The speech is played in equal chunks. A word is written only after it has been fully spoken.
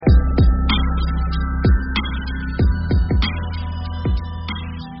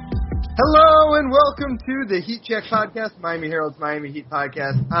and welcome to the Heat Check Podcast, Miami Herald's Miami Heat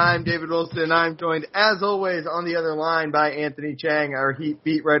Podcast. I'm David Wilson. I'm joined, as always, on the other line by Anthony Chang, our Heat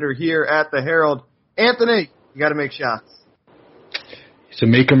beat writer here at the Herald. Anthony, you got to make shots. It's a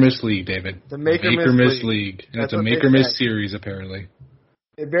make-or-miss league, David. It's a make-or-miss league. And it's a make-or-miss series, apparently.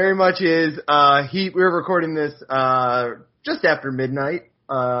 It very much is. Heat, we're recording this just after midnight,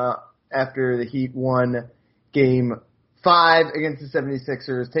 after the Heat won Game 5 against the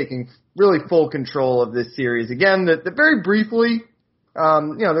 76ers, taking really full control of this series. Again, very briefly, there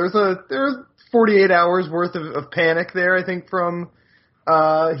was 48 hours worth of panic there, I think, from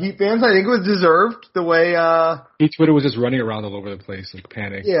Heat fans. I think it was deserved, the way Heat Twitter was just running around all over the place, like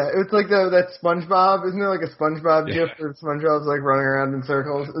panic. Yeah, it was like that SpongeBob, isn't there like a SpongeBob gif where SpongeBob's like running around in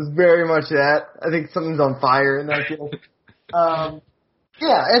circles? It was very much that. I think something's on fire in that gif.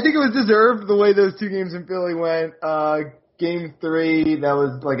 Yeah, I think it was deserved the way those two games in Philly went. Game 3, that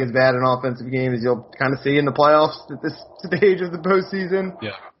was like as bad an offensive game as you'll kind of see in the playoffs at this stage of the postseason.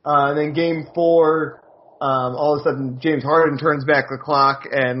 Yeah. And then Game 4, all of a sudden James Harden turns back the clock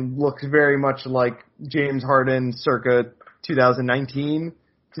and looks very much like James Harden circa 2019,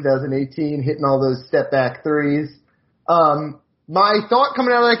 2018, hitting all those step back threes. My thought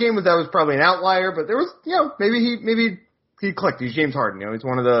coming out of that game was that was probably an outlier, but there was, maybe he clicked. He's James Harden. He's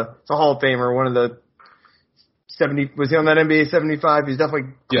he's a Hall of Famer, one of the 70, was he on that NBA 75? He's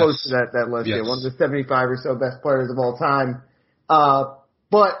definitely close to that list. Yes. Yeah, one of the 75 or so best players of all time.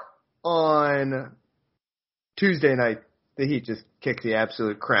 But on Tuesday night, the Heat just kicked the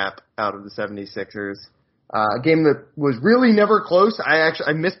absolute crap out of the 76ers. A game that was really never close.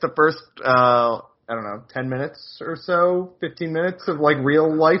 I missed the first, 10 minutes or so, 15 minutes of like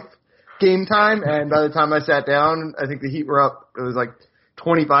real life game time. And by the time I sat down, I think the Heat were up. It was like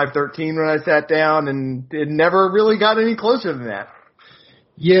 25-13 when I sat down, and it never really got any closer than that.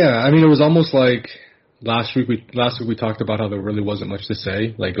 Yeah, I mean, it was almost like last week we talked about how there really wasn't much to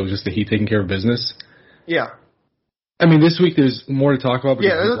say. Like, it was just the Heat taking care of business. Yeah. I mean, this week there's more to talk about.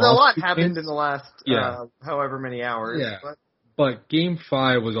 Yeah, there's a lot happened in the last however many hours. Yeah. But Game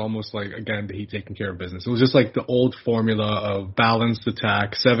 5 was almost like, again, the Heat taking care of business. It was just like the old formula of balanced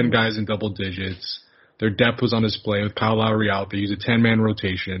attack, 7 guys in double digits. Their depth was on display with Kyle Lowry out. They used a 10-man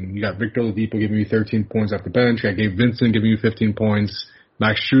rotation. You got Victor Oladipo giving you 13 points off the bench. You got Gabe Vincent giving you 15 points.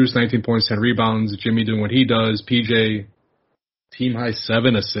 Max Strus, 19 points, 10 rebounds. Jimmy doing what he does. PJ, team high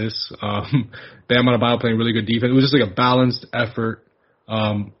 7 assists. Bam Adebayo playing really good defense. It was just like a balanced effort.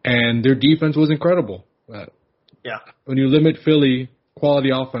 And their defense was incredible. When you limit Philly quality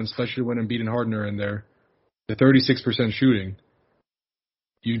offense, especially when Embiid and Harden are in there, the 36% shooting,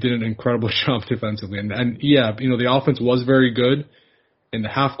 you did an incredible job defensively. And the offense was very good in the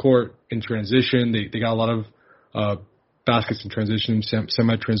half court, in transition. They got a lot of baskets in transition,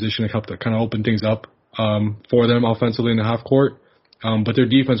 semi-transition. It helped to kind of open things up for them offensively in the half court. But their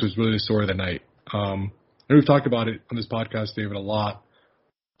defense was really the story of the night. And we've talked about it on this podcast, David, a lot.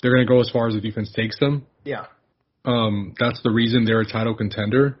 They're going to go as far as the defense takes them. Yeah. That's the reason they're a title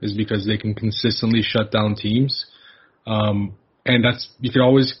contender, is because they can consistently shut down teams. And they could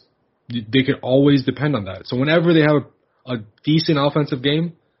always depend on that. So whenever they have a decent offensive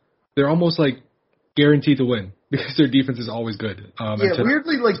game, they're almost like guaranteed to win because their defense is always good.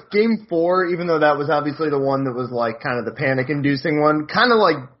 Weirdly, like Game 4, even though that was obviously the one that was like kind of the panic-inducing one, kind of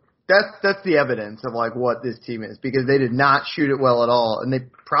like that's the evidence of like what this team is, because they did not shoot it well at all, and they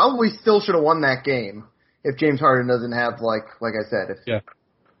probably still should have won that game if James Harden doesn't have like I said, if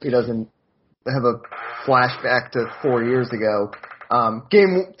he doesn't have a flashback to 4 years ago.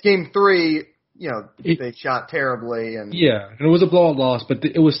 Game 3, they shot terribly, and it was a blowout loss, but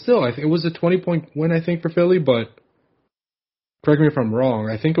it was still, I think it was a 20-point win, I think, for Philly. But correct me if I'm wrong,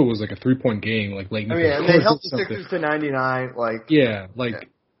 I think it was like a 3-point game, like late. They held the Sixers to 99.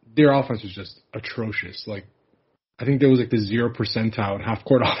 Their offense was just atrocious. Like, I think there was like the 0 percentile half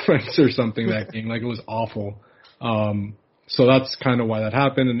court offense or something that game. Like, it was awful. So that's kind of why that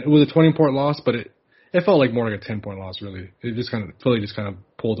happened. And it was a 20-point loss, but it felt like more like a 10-point loss, really. Philly just kind of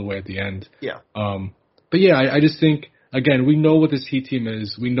pulled away at the end. Yeah. I just think, again, we know what this Heat team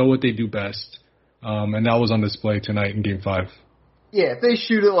is. We know what they do best. And that was on display tonight in Game 5. Yeah, if they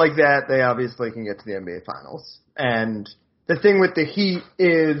shoot it like that, they obviously can get to the NBA Finals. And the thing with the Heat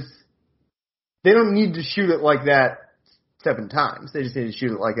is they don't need to shoot it like that 7 times. They just need to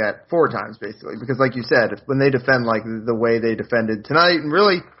shoot it like that 4 times, basically. Because like you said, when they defend like the way they defended tonight and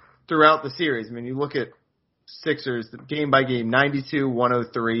really throughout the series, I mean, you look at Sixers game by game, 92,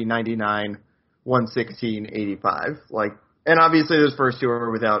 103, 99, 116, 85. And obviously those first 2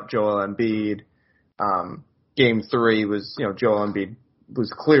 are without Joel Embiid. Game 3 was, Joel Embiid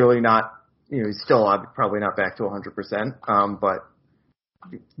was clearly not he's still probably not back to 100%. But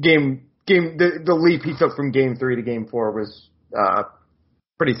the leap he took from game 3 to game 4 was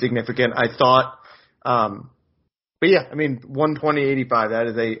pretty significant, I thought. But yeah, I mean, 120-85. That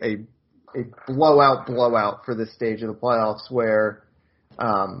is a blowout for this stage of the playoffs where,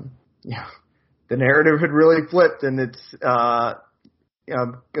 the narrative had really flipped, and it's, I've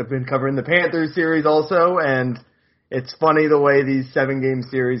been covering the Panthers series also, and it's funny the way these 7-game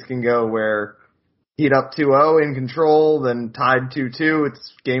series can go where Heat up 2-0 in control, then tied 2-2.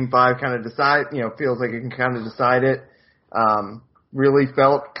 It's game 5 kind of feels like it can kind of decide it. Really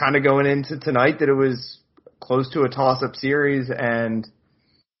felt kind of going into tonight that it was close to a toss-up series, and,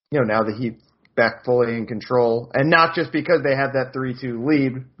 now the Heat back fully in control. And not just because they had that 3-2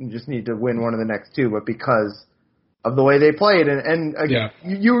 lead, you just need to win one of the next 2, but because of the way they played. And again,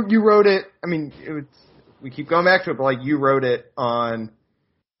 you wrote it, I mean, we keep going back to it, but like you wrote it on,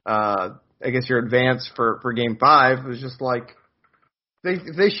 I guess your advance for game 5. It was just like,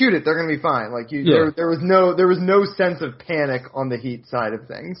 if they shoot it, they're going to be fine. Like there was no sense of panic on the Heat side of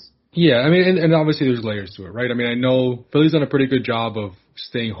things. Yeah, I mean, and obviously there's layers to it, right? I mean, I know Philly's done a pretty good job of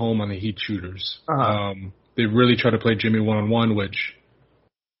staying home on the Heat shooters. They really try to play Jimmy one-on-one, which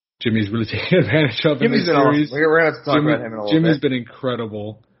Jimmy's really taking advantage of in this series. We're going to have to talk about him in a little bit. Jimmy's been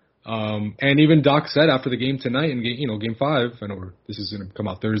incredible. And even Doc said after the game tonight in game 5, I know this is going to come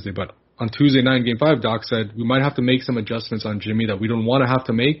out Thursday, but on Tuesday night in game 5, Doc said we might have to make some adjustments on Jimmy that we don't want to have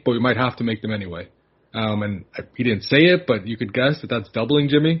to make, but we might have to make them anyway. And he didn't say it, but you could guess that that's doubling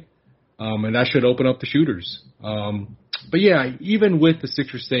Jimmy. And that should open up the shooters. But yeah, even with the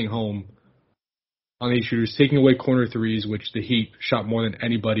Sixers staying home on these shooters, taking away corner threes, which the Heat shot more than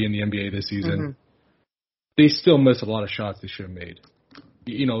anybody in the NBA this season, they still miss a lot of shots they should have made.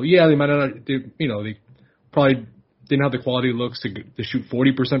 They might not, they probably didn't have the quality looks to shoot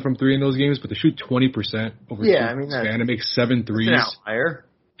 40% from 3 in those games, but to shoot 20% over span and make 7 threes. It's an outlier.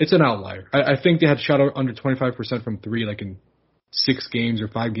 It's an outlier. I think they had shot under 25% from 3 like in 6 games or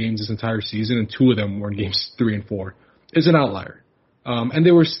 5 games this entire season, and 2 of them were in games 3 and 4. It's an outlier. And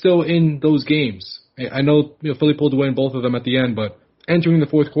they were still in those games. I know Philly pulled away in both of them at the end, but entering the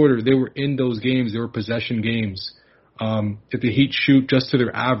fourth quarter, they were in those games. They were possession games. If the Heat shoot just to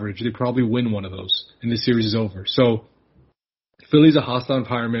their average, they probably win one of those, and this series is over. So Philly's a hostile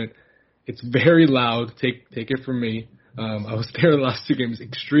environment. It's very loud. Take it from me. I was there the last 2 games,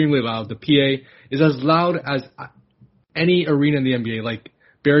 extremely loud. The PA is as loud as any arena in the NBA. Like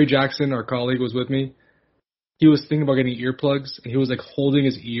Barry Jackson, our colleague, was with me. He was thinking about getting earplugs, and he was like holding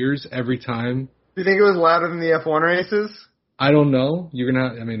his ears every time. Do you think it was louder than the F1 races? I don't know.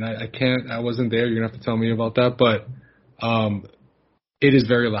 I can't. I wasn't there. You're gonna have to tell me about that. But it is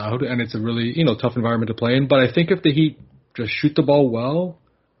very loud, and it's a really tough environment to play in. But I think if the Heat just shoot the ball well,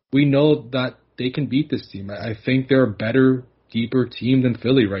 we know that they can beat this team. I think they're a better, deeper team than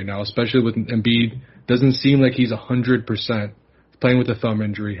Philly right now, especially with Embiid. Doesn't seem like he's 100%. Playing with a thumb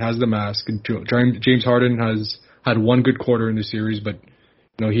injury, has the mask. James Harden has had 1 good quarter in the series, but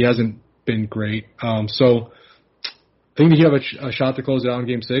he hasn't been great. So I think he have a shot to close it out in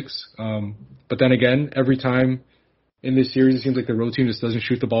Game 6. But then again, every time in this series, it seems like the road team just doesn't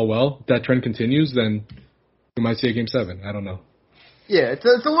shoot the ball well. If that trend continues, then we might see a Game 7. I don't know. Yeah, it's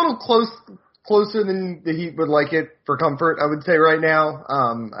a little closer than the Heat would like it for comfort, I would say right now.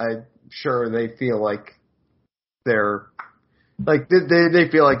 I'm sure they feel like they're they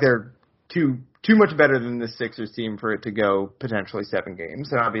feel like they're too much better than the Sixers team for it to go potentially 7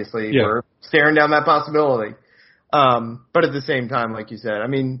 games. And obviously we're staring down that possibility. But at the same time, like you said, I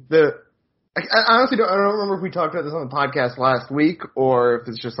mean, I honestly don't remember if we talked about this on the podcast last week or if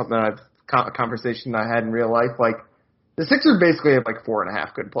it's just something a conversation I had in real life. Like, the Sixers basically have like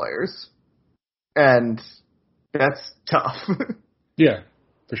 4.5 good players. And that's tough. Yeah.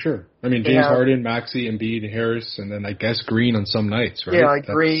 For sure. I mean, James Harden, Maxey, Embiid, Harris, and then I guess Green on some nights, right? Yeah, like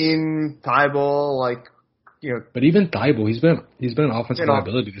Green, Thibault, But even Thibault, he's been an offensive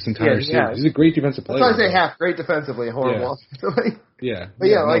liability this entire series. He's a great defensive player. That's why I say half great defensively, horrible offensively. Yeah. But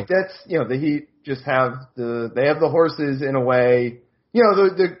that's the Heat just have they have the horses in a way.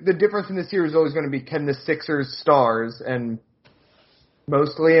 The difference in this series is always going to be, can the Sixers stars, and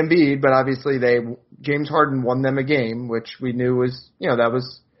mostly Embiid, but obviously James Harden won them a game, which we knew was, that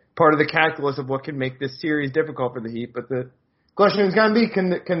was part of the calculus of what could make this series difficult for the Heat. But the question is going to be,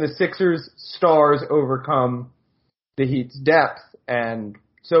 can the Sixers stars overcome the Heat's depth? And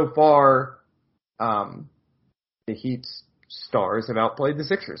so far, the Heat's stars have outplayed the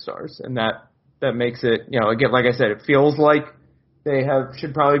Sixers stars, and that makes it, again, like I said, it feels like they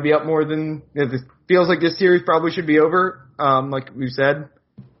should probably be up more than. It feels like this series probably should be over. Like we said,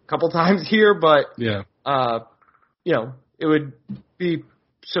 couple times here, but Yeah. It would be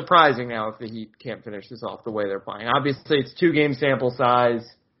surprising now if the Heat can't finish this off the way they're playing. Obviously, it's 2-game sample size.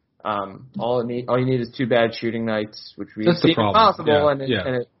 All you need is 2 bad shooting nights, which we see possible,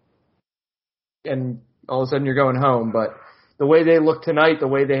 and all of a sudden you're going home. But the way they look tonight, the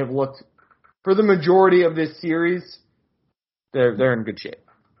way they have looked for the majority of this series, they're in good shape.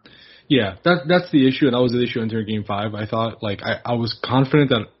 Yeah, that's the issue, and that was the issue entering Game 5. I thought, I was confident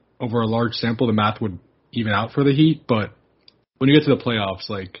that over a large sample, the math would even out for the Heat, but when you get to the playoffs,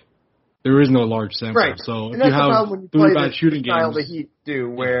 there is no large sample. Right. So and if you have 3 bad shooting style games, the Heat do,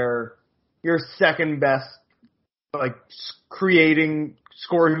 where your second best, creating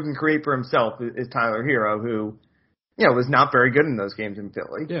scorer who can create for himself is Tyler Hero, who, was not very good in those games in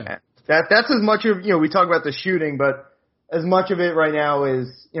Philly. Yeah. That's as much of, we talk about the shooting, but as much of it right now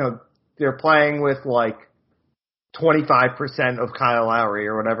is, they're playing with 25% of Kyle Lowry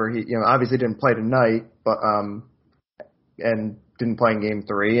or whatever. He, obviously didn't play tonight, but, and didn't play in Game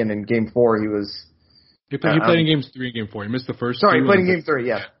 3, and in Game 4 he was. He played in Games 3 and Game 4. He missed the first. Sorry, he played in Game 3.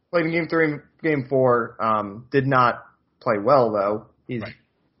 Yeah, played in Game 3 and Game 4. Did not play well though. He's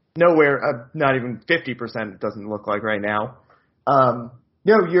nowhere, not even 50%. It doesn't look like right now.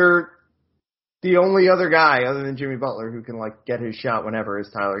 You're the only other guy other than Jimmy Butler who can get his shot whenever is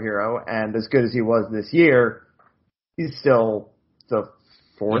Tyler Hero, and as good as he was this year, he's still the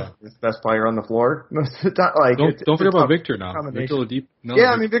 4th best player on the floor most of the time. Don't forget about Victor now. Victor Oladipo.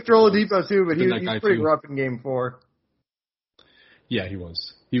 Victor Oladipo too, but he's pretty rough in Game 4. Yeah, he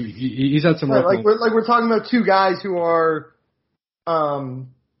was. He's had some rough. We're talking about 2 guys who are, I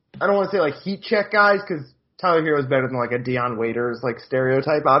don't want to say heat check guys because Tyler Hero is better than a Deion Waiters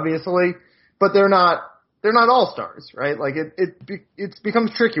stereotype, obviously, but they're not all-stars, right? It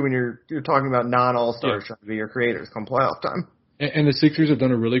becomes tricky when you're talking about non-all-stars trying to be your creators come playoff time. And the Sixers have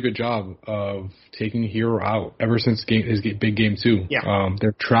done a really good job of taking Hero out ever since his big Game 2. Yeah.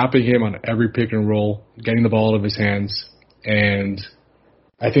 They're trapping him on every pick and roll, getting the ball out of his hands, and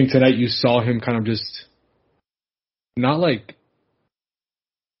I think tonight you saw him kind of just not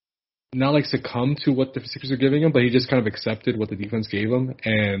succumb to what the Sixers are giving him, but he just kind of accepted what the defense gave him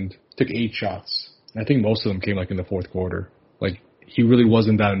and took 8 shots. I think most of them came in the fourth quarter. He really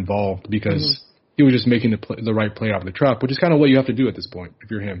wasn't that involved because he was just making the right play out of the trap, which is kind of what you have to do at this point if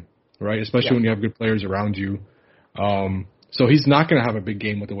you're him, right? Especially when you have good players around you. So he's not going to have a big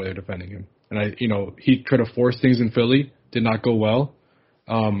game with the way they're defending him. And he tried to force things in Philly, did not go well.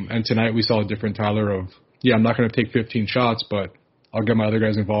 And tonight we saw a different Tyler of, I'm not going to take 15 shots, but I'll get my other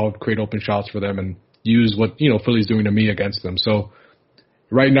guys involved, create open shots for them, and use what Philly's doing to me against them. So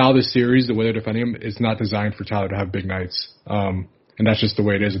right now, this series, the way they're defending him, is not designed for Tyler to have big nights, and that's just the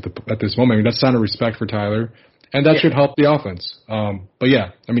way it is at this moment. That's a sign of respect for Tyler, and that should help the offense. But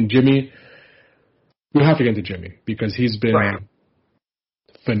Jimmy, we have to get to Jimmy because he's been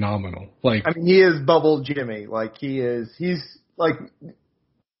phenomenal. He is bubble Jimmy. He's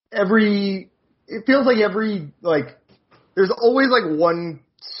it feels like there's always one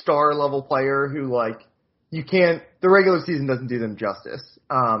star level player who you can't, the regular season doesn't do them justice.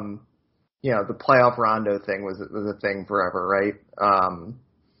 The playoff Rondo thing was a thing forever, right? I'm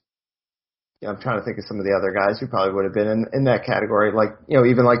trying to think of some of the other guys who probably would have been in that category.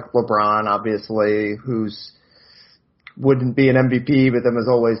 Even LeBron, obviously, who's wouldn't be an MVP, but then was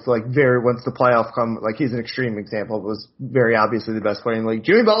always once the playoff come, he's an extreme example, was very obviously the best player in the league.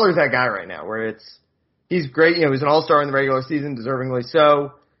 Jimmy Butler's that guy right now where he's great. He's an all-star in the regular season, deservingly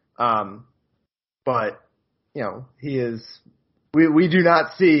so. But, he is, we do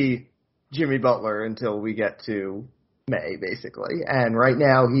not see Jimmy Butler until we get to May, basically. And right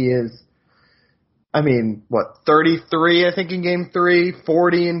now he is, 33, I think, in Game 3,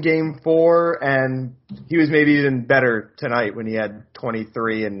 40 in Game 4, and he was maybe even better tonight when he had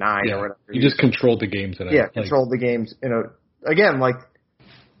 23 and 9 or whatever. He just controlled the game tonight. Yeah, controlled the games. Again,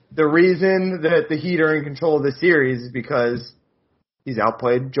 the reason that the Heat are in control of the series is because he's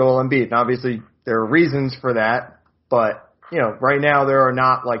outplayed Joel Embiid. And obviously, there are reasons for that, but, right now there are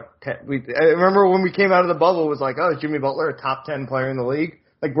not I remember when we came out of the bubble, it was is Jimmy Butler a top 10 player in the league?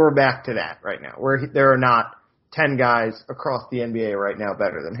 We're back to that right now, where there are not 10 guys across the NBA right now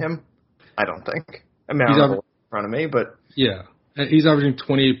better than him. I don't think. I don't have it in front of me, but. Yeah. He's averaging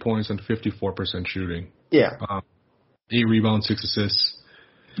 28 points and 54% shooting. Yeah. 8 rebounds, 6 assists.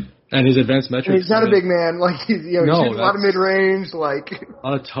 And his advanced metrics. He's not a big man. He's shooting a lot of mid-range. A lot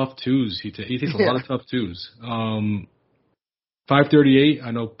of tough twos. He takes a lot of tough twos. 538. I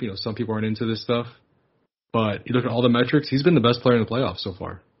know some people aren't into this stuff, but you look at all the metrics. He's been the best player in the playoffs so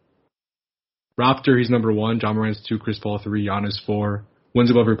far. Raptor, he's number 1. John Morant's 2. Chris Paul 3. Giannis 4.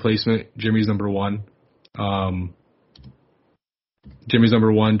 Wins above replacement, Jimmy's number 1. Jimmy's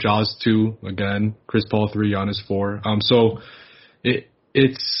number 1, Jaws 2 again, Chris Paul 3, Giannis 4. So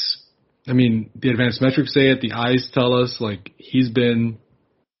it's I mean, the advanced metrics say it, the eyes tell us, like, he's been,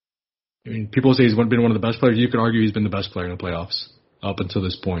 I mean, people say he's been one of the best players. You could argue he's been the best player in the playoffs up until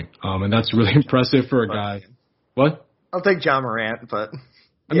this point. And that's really impressive for a guy. What? I'll take Ja Morant, but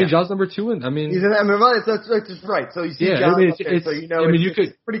I mean, Ja's number 2, and I mean, that's just right. So you see, Ja, so you know,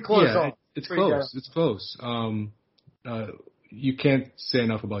 it's pretty close. Yeah, it's close. It's close. You can't say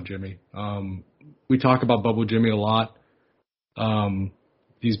enough about Jimmy. We talk about Bubble Jimmy a lot.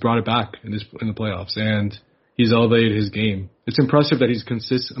 He's brought it back in the playoffs, and he's elevated his game. It's impressive that he's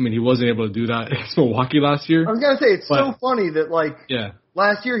consistent. I mean, he wasn't able to do that in Milwaukee last year. I was gonna say it's so funny that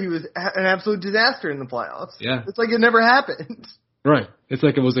last year he was an absolute disaster in the playoffs. Yeah, it's like it never happened. Right. It's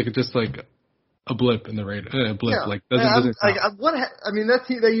like it was just like a blip in the radar. A blip. Yeah. Like doesn't count.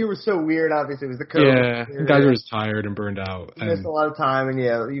 That year was so weird. Obviously, it was the COVID. Yeah, guys were just tired and burned out. You missed a lot of time, and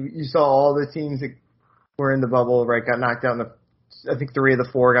you saw all the teams that were in the bubble, right? Got knocked out I think 3 of the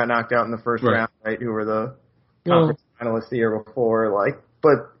 4 got knocked out in the first round, right? Who were the conference finalists the year before,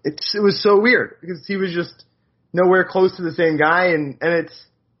 but it was so weird because he was just nowhere close to the same guy, and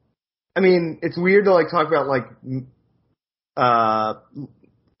it's weird to talk about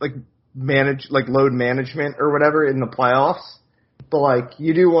load management or whatever in the playoffs, but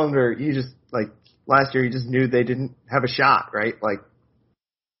you do wonder, last year you just knew they didn't have a shot, right?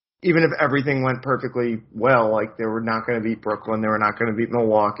 Even if everything went perfectly well, they were not going to beat Brooklyn, they were not going to beat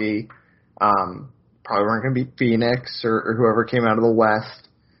Milwaukee, probably weren't going to beat Phoenix or whoever came out of the West.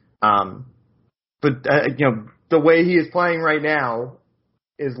 But the way he is playing right now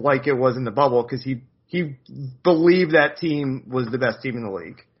is like it was in the bubble because he believed that team was the best team in the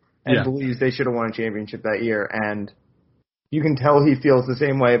league and believes they should have won a championship that year. And you can tell he feels the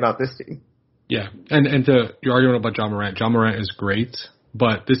same way about this team. Yeah. And to your argument about Ja Morant is great,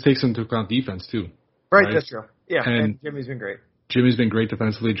 but this takes into account defense too. Right? That's true. Yeah. And Jimmy's been great. Jimmy's been great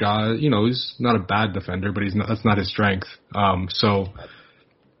defensively. Ja, he's not a bad defender, but that's not his strength. I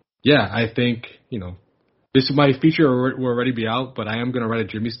think, this my feature will already be out, but I am going to write a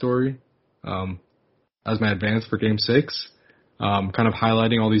Jimmy story. As my advance for Game 6, kind of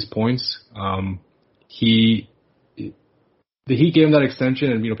highlighting all these points. The Heat gave him that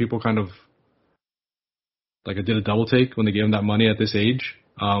extension, and people kind of did a double take when they gave him that money at this age.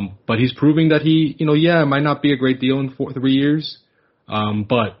 But he's proving that he, it might not be a great deal in 3 years,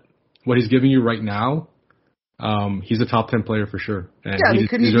 but what he's giving you right now, he's a top 10 player for sure. And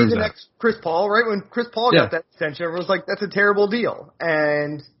could he be the next Chris Paul, right? When Chris Paul got that extension, everyone was like, that's a terrible deal.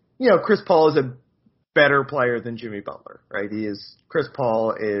 And, Chris Paul is a better player than Jimmy Butler, right? Chris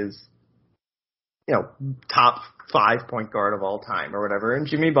Paul is, top 5 point guard of all time or whatever. And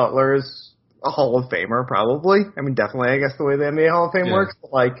Jimmy Butler is a Hall of Famer, probably. I mean, definitely, I guess the way the NBA Hall of Fame works,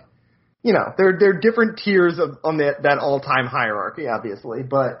 but they're different tiers on that all-time hierarchy, obviously.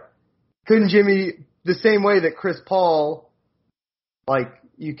 But couldn't Jimmy, the same way that Chris Paul,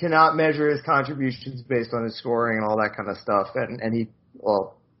 you cannot measure his contributions based on his scoring and all that kind of stuff. And he,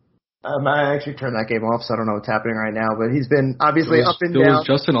 I actually turned that game off, so I don't know what's happening right now. But he's been obviously up and down. It was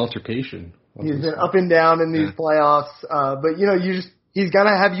just an altercation. He's been up and down in these playoffs. But he's got to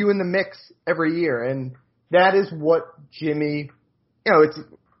have you in the mix every year, and that is what Jimmy. It's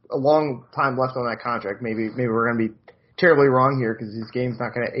a long time left on that contract. Maybe we're going to be terribly wrong here because his game's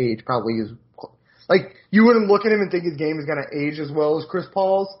not going to age. Probably is you wouldn't look at him and think his game is going to age as well as Chris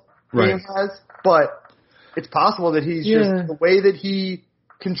Paul's game has, but it's possible that he's just the way that he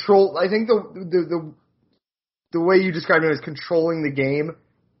control. I think the way you described him as controlling the game.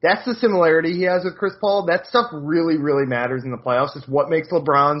 That's the similarity he has with Chris Paul. That stuff really, really matters in the playoffs. It's what makes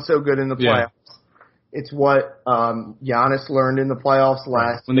LeBron so good in the playoffs. It's what Giannis learned in the playoffs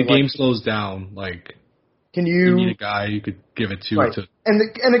last. When the game slows down, you need a guy you could give it to. Right. And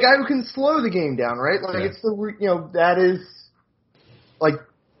the guy who can slow the game down, right? It's that is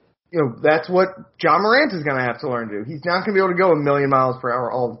that's what Ja Morant is going to have to learn to do. He's not going to be able to go 1,000,000 miles per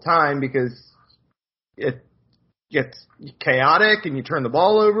hour all the time because it gets chaotic and you turn the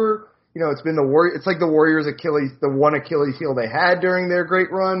ball over. It's been it's like the Warriors' Achilles, the one Achilles heel they had during their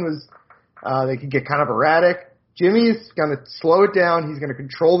great run was they could get kind of erratic. Jimmy's going to slow it down. He's going to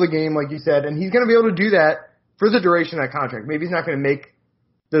control the game, like you said, and he's going to be able to do that for the duration of that contract. Maybe he's not going to make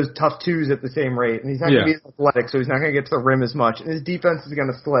those tough twos at the same rate, and he's not going to be as athletic, so he's not going to get to the rim as much, and his defense is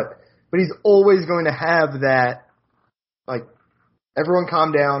going to slip. But he's always going to have that, everyone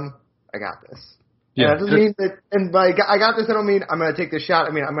calm down, I got this. Yeah. And that doesn't mean that, and by I got this, I don't mean I'm going to take this shot.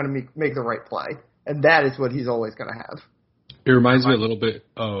 I mean, I'm going to make the right play. And that is what he's always going to have. It reminds me a little bit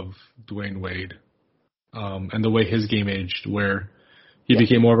of Dwayne Wade, and the way his game aged, where he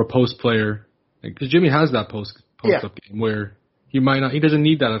became more of a post player. Because Jimmy has that post up game where he doesn't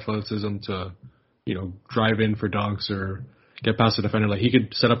need that athleticism to, drive in for dunks or get past the defender. Like he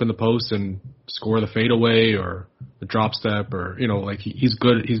could set up in the post and score the fadeaway or the drop step, or he's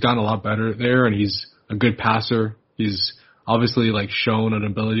good. He's gotten a lot better there, and he's a good passer. He's obviously shown an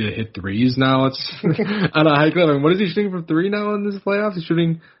ability to hit threes now. It's at a high level. What is he shooting from three now in this playoffs? He's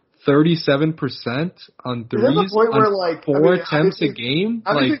shooting 37% on threes on 4 attempts a game.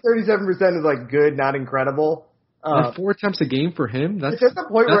 Obviously, 37% is good, not incredible. 4 attempts a game for him. That's at the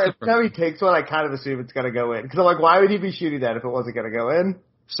point where every time he takes one, I kind of assume it's going to go in. Because I'm like, why would he be shooting that if it wasn't going to go in?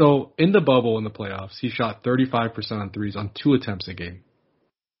 So in the bubble in the playoffs, he shot 35% on threes on 2 attempts a game.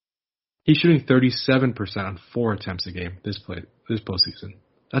 He's shooting 37% on 4 attempts a game this postseason.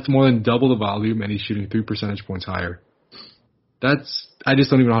 That's more than double the volume, and he's shooting 3 percentage points higher. I just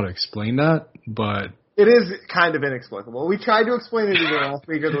don't even know how to explain that, but it is kind of inexplicable. We tried to explain it either last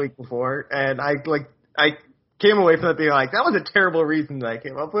week or the week before, and I came away from that being like, that was a terrible reason that I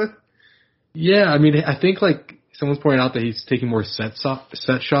came up with. Yeah, I mean, I think someone's pointing out that he's taking more set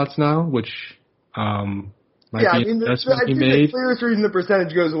shots now, which might be an investment he made. The clearest reason the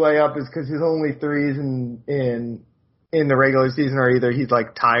percentage goes way up is because his only threes in the regular season are either he's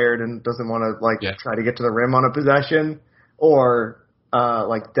tired and doesn't want to try to get to the rim on a possession, or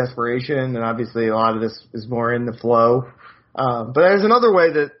desperation, and obviously a lot of this is more in the flow. But there's another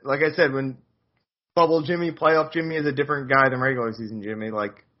way that, like I said, when bubble Jimmy, playoff Jimmy is a different guy than regular season Jimmy.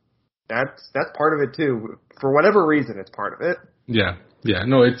 That's part of it too. For whatever reason, it's part of it. Yeah.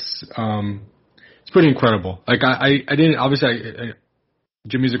 No, it's pretty incredible.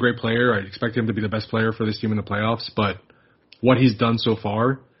 Jimmy's a great player. I expect him to be the best player for this team in the playoffs. But what he's done so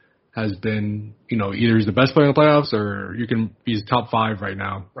far has been, either he's the best player in the playoffs, or he's top 5 right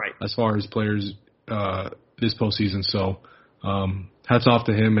now, right, as far as players this postseason. So hats off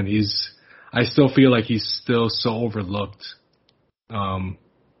to him, and I still feel like he's still so overlooked.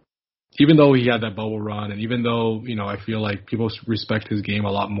 Even though he had that bubble run, and even though, I feel like people respect his game a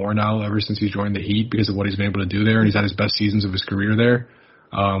lot more now ever since he's joined the Heat because of what he's been able to do there, and he's had his best seasons of his career there.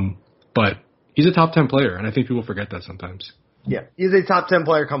 But he's a top 10 player, and I think people forget that sometimes. Yeah, he's a top 10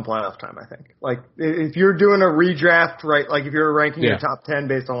 player come playoff time, I think. If you're doing a redraft, right, if you're ranking your top 10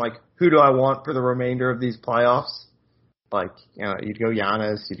 based on, who do I want for the remainder of these playoffs, you'd go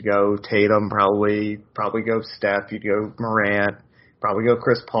Giannis, you'd go Tatum, probably go Steph, you'd go Morant, probably go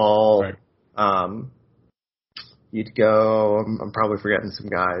Chris Paul. Right. You'd go, I'm probably forgetting some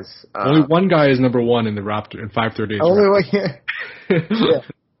guys. Only one guy is number 1 in the Raptor in 538. Only one, yeah.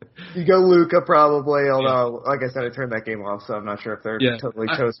 You go Luka probably, although, like I said, I turned that game off, so I'm not sure if they're totally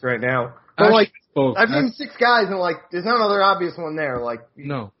toast right now. But, I've named 6 guys, and, there's no other obvious one there.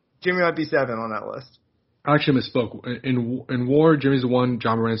 No. Jimmy might be 7 on that list. I actually misspoke. In War, Jimmy's 1,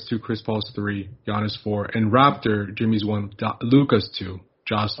 John Morant's 2, Chris Paul's 3, Giannis 4. In Raptor, Jimmy's 1, Luka's 2,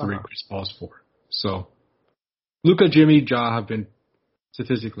 Ja's 3, Chris Paul's 4. So, Luka, Jimmy, Ja have been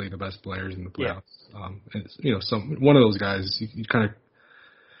statistically the best players in the playoffs. Yeah. One of those guys, you kind of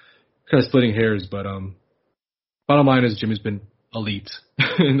splitting hairs, but bottom line is Jimmy's been elite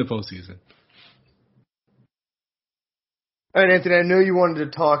in the postseason. All right, Anthony, I know you wanted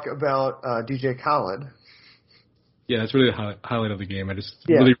to talk about DJ Khaled. Yeah, that's really the highlight of the game. I just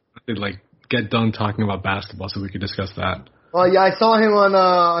really wanted to get done talking about basketball so we could discuss that. Well, yeah, I saw him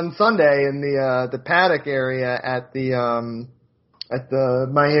on Sunday in the paddock area at the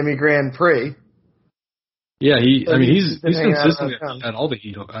Miami Grand Prix. Yeah, he's consistent at all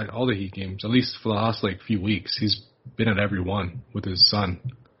the Heat games, at least for the last few weeks. He's been at every one with his son.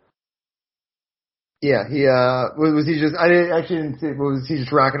 Yeah, he was he just? I didn't see. Was he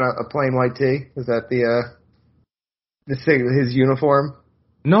just rocking a plain white tee? Was that his uniform?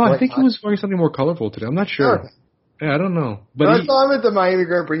 No, I think he was wearing something more colorful today. I'm not sure. Yeah, I don't know. But I saw him at the Miami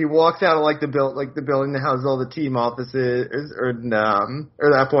Grand Prix. He walks out of the building that houses all the team offices or the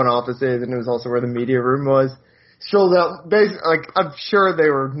F1 offices, and it was also where the media room was. Strolled out, basically, I'm sure they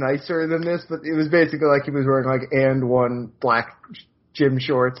were nicer than this, but it was basically he was wearing and one black gym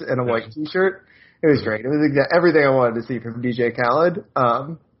shorts and a white t-shirt. It was great. It was everything I wanted to see from DJ Khaled.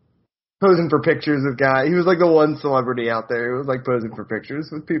 Posing for pictures of guys. He was the one celebrity out there who was posing for pictures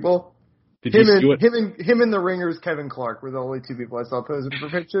with people. Him and the Ringers, Kevin Clark, were the only 2 people I saw posing for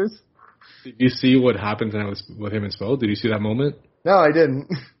pictures. Did you see what happened with him and Spo? Did you see that moment? No, I didn't.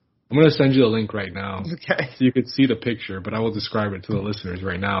 I'm going to send you the link right now. Okay. So you can see the picture, but I will describe it to the listeners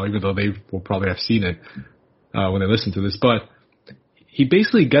right now, even though they will probably have seen it when they listen to this. But he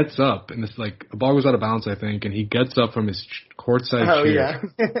basically gets up, and this like a ball goes out of bounds, I think, and he gets up from his courtside chair,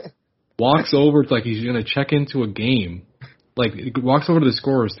 walks over to like he's gonna check into a game, like walks over to the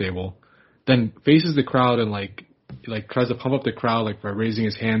scorer's table, then faces the crowd and like tries to pump up the crowd like by raising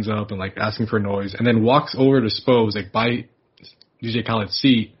his hands up and like asking for noise, and then walks over to Spo's like by DJ Khaled's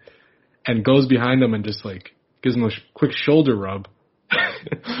seat and goes behind him and just like gives him a quick shoulder rub,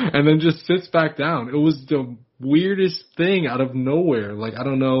 and then just sits back down. It was the weirdest thing out of nowhere. Like, I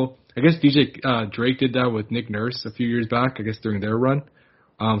don't know. I guess DJ Drake did that with Nick Nurse a few years back, I guess during their run.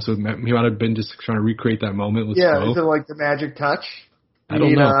 So he might have been just trying to recreate that moment with Spo. Is it like the magic touch? I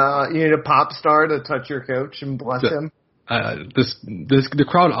don't know. You need a pop star to touch your coach and bless him. The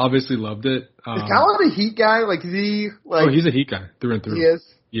crowd obviously loved it. Is Khaled a Heat guy? Like, is he like? Oh, he's a Heat guy through and through. He is.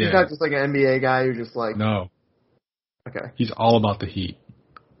 Yeah. He's not just like an NBA guy who's just like. No. Okay. He's all about the Heat.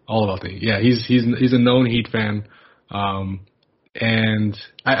 All about the Heat. Yeah, he's a known Heat fan. And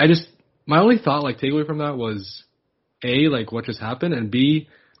I just my only thought like takeaway from that was A, like what just happened, and B,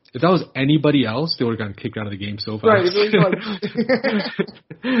 if that was anybody else, they would have gotten kicked out of the game so fast. Right. It was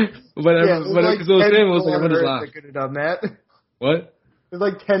but because it was him, it was like everyone just laughed. That could have done that. What? There's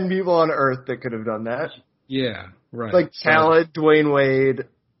like 10 people on Earth that could have done that. Yeah, right. Like Khaled, Dwayne Wade,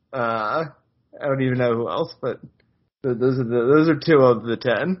 I don't even know who else, but those are 2 of the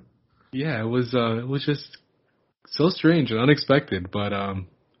 10. Yeah, it was just so strange and unexpected, but a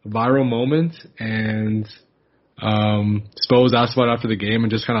viral moment, and Spo was asked about it after the game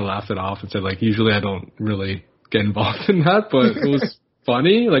and just kind of laughed it off and said, like, usually I don't really get involved in that, but it was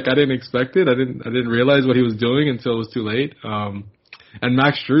funny. Like, I didn't expect it. I didn't realize what he was doing until it was too late. And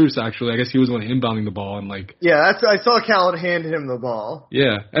Max Strus, actually, I guess he was the one inbounding the ball and like. Yeah, I saw Khaled hand him the ball.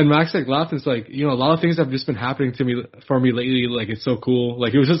 Yeah, and Max like laughed and it's like, a lot of things have just been happening for me lately. Like, it's so cool.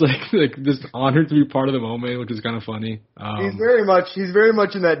 Like, he was just like just honored to be part of the moment, which is kind of funny. He's very much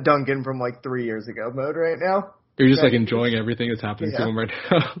in that Duncan from like 3 years ago mode right now. You're just like enjoying everything that's happening to him right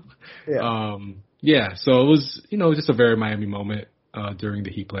now. Yeah. So it was, just a very Miami moment during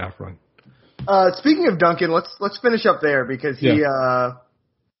the Heat playoff run. Speaking of Duncan, let's finish up there because he got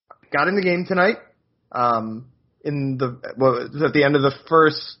in the game tonight. At the end of the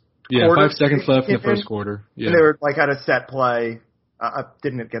first quarter. 5 seconds left in the first quarter. Yeah. And they were like had a set play. I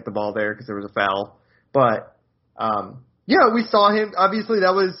didn't get the ball there because there was a foul. But we saw him. Obviously,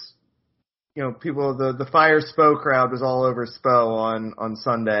 that was people. The Fire Spo crowd was all over Spo on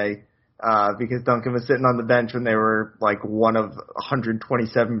Sunday. Because Duncan was sitting on the bench when they were like 1 of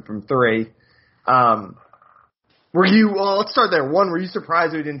 127 from 3. Let's start there. 1, were you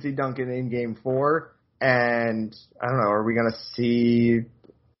surprised we didn't see Duncan in game 4? And I don't know, are we going to see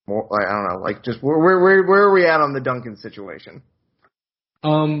more, like, I don't know, like just where are we at on the Duncan situation?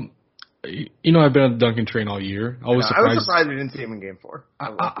 I've been on the Duncan train all year. I was surprised we didn't see him in game 4. I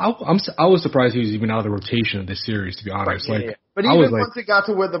was surprised he was even out of the rotation of this series, to be honest. Right, yeah. But even once it got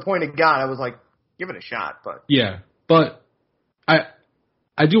to where the point it got, I was like, give it a shot. But yeah, but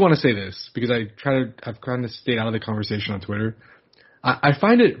I do want to say this because I've kind of stayed out of the conversation on Twitter. I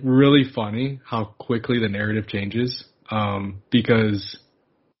find it really funny how quickly the narrative changes. Because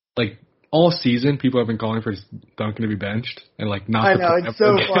like all season, people have been calling for Duncan to be benched and like not. I know, it's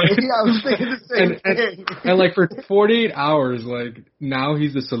so funny. I was thinking the same thing. And like for 48 hours, like now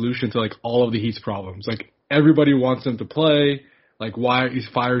he's the solution to like all of the Heat's problems. Like everybody wants him to play. Like why he's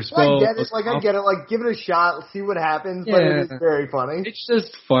fire Spo. I get it. Like give it a shot, see what happens. Yeah. But it is very funny. It's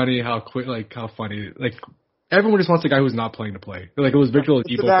just funny how funny. Like everyone just wants a guy who's not playing to play. Like it was Victor Oladipo.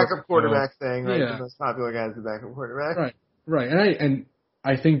 It's the backup quarterback thing, right? Yeah. The most popular guy is the backup quarterback. Right. And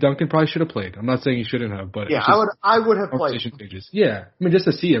I think Duncan probably should have played. I'm not saying he shouldn't have, but yeah, I would have played. Changes. Yeah, I mean just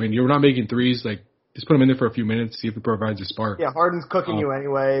to see. I mean you're not making threes. Like just put him in there for a few minutes, see if it provides a spark. Yeah, Harden's cooking you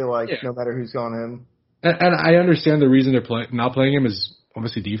anyway. Like no matter who's on him. And I understand the reason they're not playing him is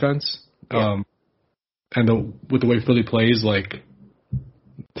obviously defense. Yeah. And with the way Philly plays, like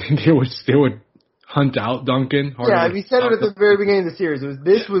they would hunt out Duncan. We said it at the very beginning of the series.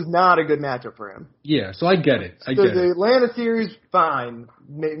 This was not a good matchup for him. Yeah, so I get it. The Atlanta series, fine.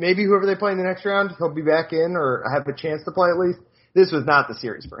 Maybe whoever they play in the next round, he'll be back in or have a chance to play at least. This was not the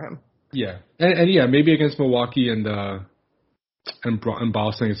series for him. Yeah, and maybe against Milwaukee and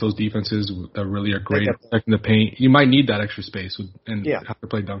Boston, against those defenses that really are great at protecting the paint, you might need that extra space and have to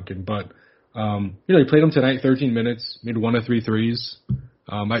play Duncan. But he played him tonight, 13 minutes, made 1 of 3 threes.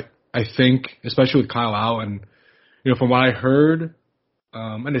 I think, especially with Kyle out, and from what I heard,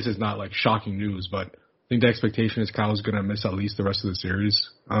 and this is not like shocking news, but I think the expectation is Kyle's going to miss at least the rest of the series.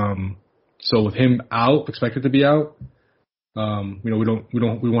 So with him out, expected to be out, we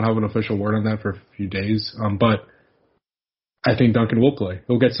won't have an official word on that for a few days. But I think Duncan will play.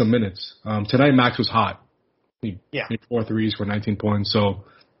 He'll get some minutes. Tonight, Max was hot. He made 4 threes for 19 points, so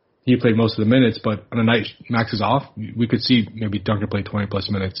he played most of the minutes. But on a night Max is off, we could see maybe Duncan play 20-plus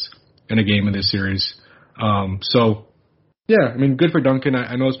minutes in a game in this series. So, yeah, I mean, good for Duncan.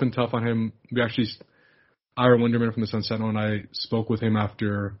 I know it's been tough on him. Ira Winderman from the Sun Sentinel and I spoke with him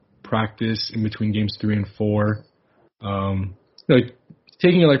after practice in between games 3 and 4. Like,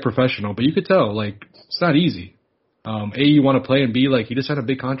 taking it like professional, but you could tell, like, it's not easy. A, you want to play, and B, like, he just had a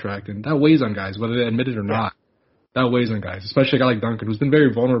big contract, and that weighs on guys, whether they admit it or not. That weighs on guys, especially a guy like Duncan, who's been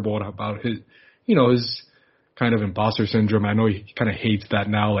very vulnerable about his kind of imposter syndrome. I know he kind of hates that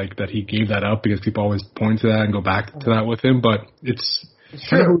now, like, that he gave that up because people always point to that and go back to that with him, but it's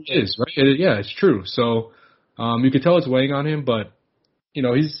kind of who he is, right? It's true. So, you could tell it's weighing on him, but,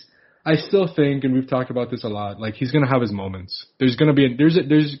 I still think, and we've talked about this a lot, like, he's going to have his moments. There's going to be a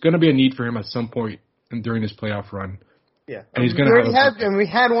need for him at some point during this playoff run. Yeah. And he's going to and we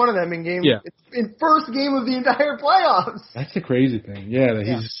had one of them in first game of the entire playoffs. That's the crazy thing. Yeah,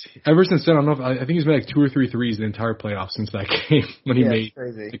 he's ever since then, I think he's made like 2 or 3 threes the entire playoffs since that game when he made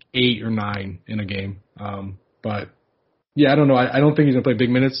like 8 or 9 in a game. But yeah, I don't know. I don't think he's going to play big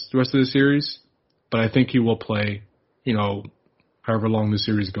minutes the rest of the series, but I think he will play, however long the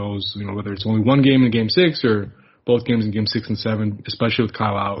series goes, whether it's only one game in game 6 or both games in game 6 and 7, especially with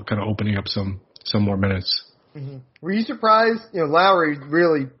Kyle out, kind of opening up some more minutes. Mm-hmm. Were you surprised? Lowry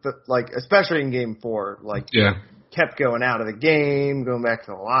really, especially in game 4, kept going out of the game, going back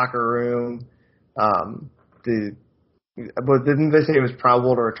to the locker room. But didn't they say it was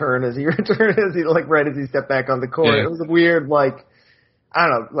probable to return as he right as he stepped back on the court? Yeah. It was a weird, I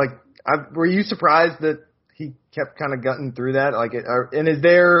don't know, were you surprised that he kept kind of gutting through that? And is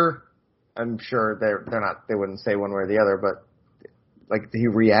there? I'm sure they're not. They wouldn't say one way or the other, but he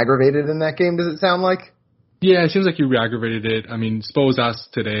re-aggravated in that game. Does it sound like? Yeah, it seems like he re-aggravated it. I mean, Spo was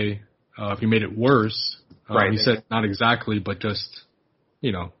asked today if he made it worse. Right. He said not exactly, but just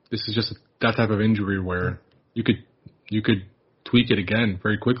this is just that type of injury where you could tweak it again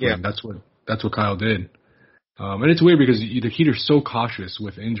very quickly, and that's what Kyle did. And it's weird because the Heat are so cautious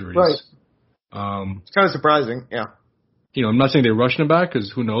with injuries. Right. It's kind of surprising, yeah. I'm not saying they rushed him back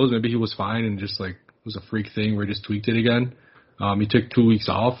because who knows, maybe he was fine and just it was a freak thing where he just tweaked it again. He took 2 weeks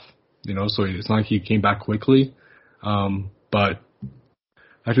off, so it's not like he came back quickly. But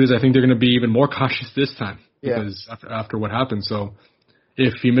after this, I think they're going to be even more cautious this time because after what happened. So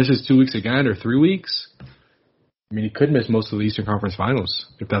if he misses 2 weeks again or 3 weeks, I mean, he could miss most of the Eastern Conference Finals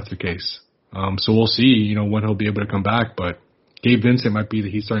if that's the case. So we'll see, when he'll be able to come back, but Gabe Vincent might be the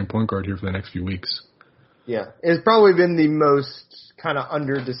Heat starting point guard here for the next few weeks. Yeah, it's probably been the most kind of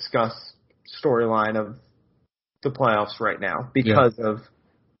under-discussed storyline of the playoffs right now because of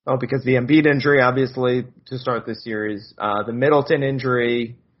the Embiid injury, obviously, to start this series, the Middleton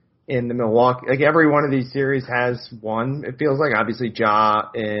injury in the Milwaukee, every one of these series has one, it feels like, obviously Ja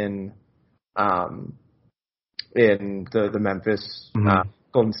in the Memphis,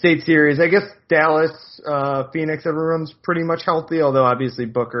 Golden State series. I guess Dallas, Phoenix, everyone's pretty much healthy, although obviously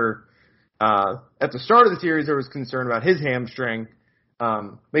Booker, at the start of the series, there was concern about his hamstring.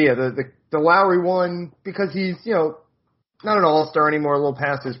 But yeah, the Lowry one, because he's, not an all-star anymore, a little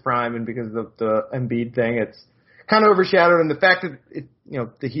past his prime, and because of the Embiid thing, it's kind of overshadowed, and the fact that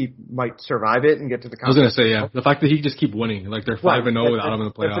the Heat might survive it and get to the conference. I was going to say, the fact that he just keep winning, they're 5-0 without him in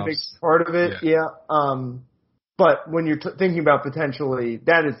the playoffs. That's a big part of it, yeah. But when you're thinking about potentially,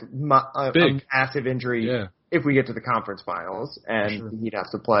 that is a massive injury if we get to the conference finals, and he'd have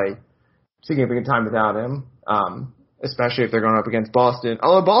to play significant time without him, especially if they're going up against Boston.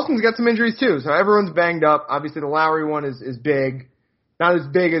 Although Boston's got some injuries too, so everyone's banged up. Obviously, the Lowry one is big. Not as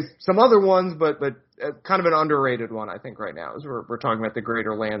big as some other ones, but kind of an underrated one, I think, right now, as we're talking about the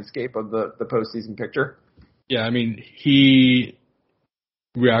greater landscape of the postseason picture. Yeah, I mean, he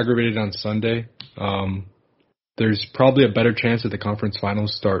re-aggravated on Sunday. There's probably a better chance that the conference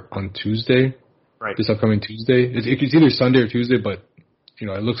finals start on Tuesday, this upcoming Tuesday. It's either Sunday or Tuesday, but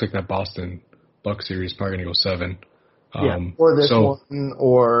it looks like that Boston Bucks series is probably going to go 7. Or this one,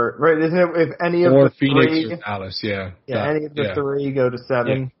 or isn't it? If any of the Phoenix three, or Dallas, any of the 3 go to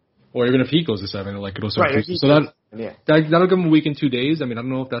 7, or even if he goes to 7, it'll start. So that'll give him a week and 2 days. I mean, I don't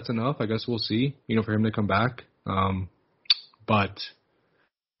know if that's enough. I guess we'll see. For him to come back, but.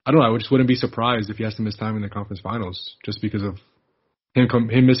 I don't know. I just wouldn't be surprised if he has to miss time in the conference finals just because of him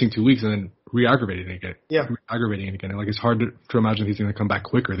missing 2 weeks and then re-aggravating it again. Yeah. Re-aggravating it again. It's hard to imagine he's going to come back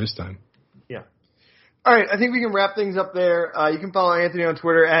quicker this time. Yeah. All right. I think we can wrap things up there. You can follow Anthony on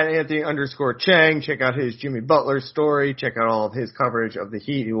Twitter at Anthony_Chang. Check out his Jimmy Butler story. Check out all of his coverage of the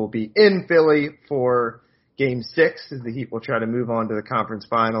Heat. He will be in Philly for Game 6 as the Heat will try to move on to the conference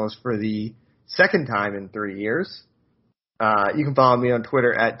finals for the second time in 3 years. You can follow me on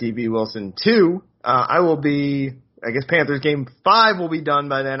Twitter at DBWilson2. I will be, I guess Panthers Game 5 will be done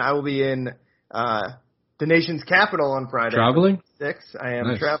by then. I will be in the nation's capital on Friday. Traveling? 6. I am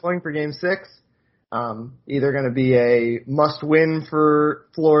Nice. traveling for Game 6. Either going to be a must-win for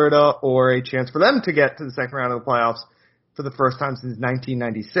Florida or a chance for them to get to the second round of the playoffs for the first time since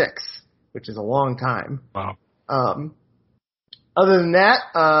 1996, which is a long time. Wow. Other than that,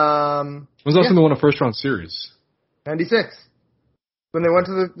 Was also the one a first round series. 96. When they went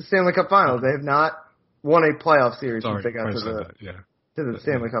to the Stanley Cup Finals, they have not won a playoff series since they got to the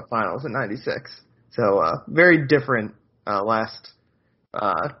Stanley Cup Finals in 96. So, very different, last,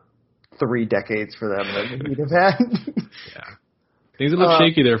 3 decades for them than the Heat have had. Yeah. Things look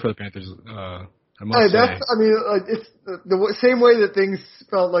shaky there for the Panthers, I must say. It's the same way that things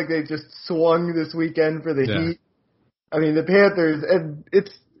felt like they just swung this weekend for the Heat. I mean, the Panthers, and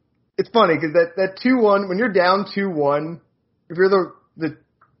it's funny because that 2-1, when you're down 2-1, if you're the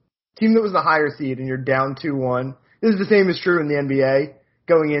team that was the higher seed and you're down 2-1, this is the same as true in the NBA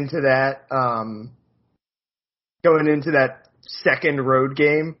going into that second road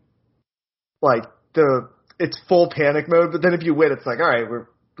game. Like it's full panic mode, but then if you win, it's like, all right,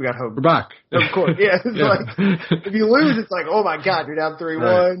 we got hope. We're back. Of course, yeah. It's like if you lose, it's like, oh my god, you're down 3-1.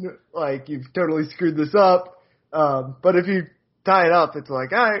 Right. Like you've totally screwed this up. But if you tie it up, it's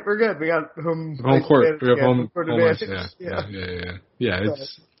like, all right, we're good. We got home court. We have home court advantage. advantage. Yeah.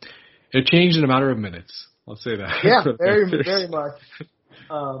 It changed in a matter of minutes. I'll say that. Yeah, very much.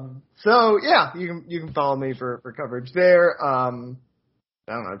 So yeah, you can follow me for coverage there.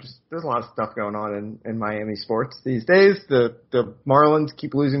 I don't know, just there's a lot of stuff going on in Miami sports these days. The Marlins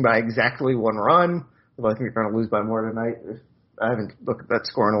keep losing by exactly 1 run. I think they're going to lose by more tonight. I haven't looked at that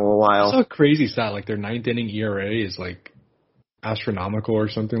score in a little while. It's a crazy stat. Like their 9th inning ERA is like astronomical or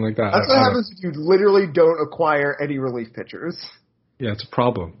something like that. That's what happens if you literally don't acquire any relief pitchers. Yeah, it's a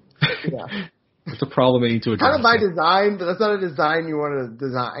problem. Yeah. It's a problem they need to address. Kind of by design, but that's not a design you want to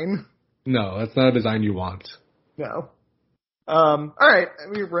design. No, that's not a design you want. No. All right,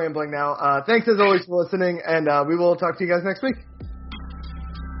 we're rambling now. Thanks as always for listening, and we will talk to you guys next week.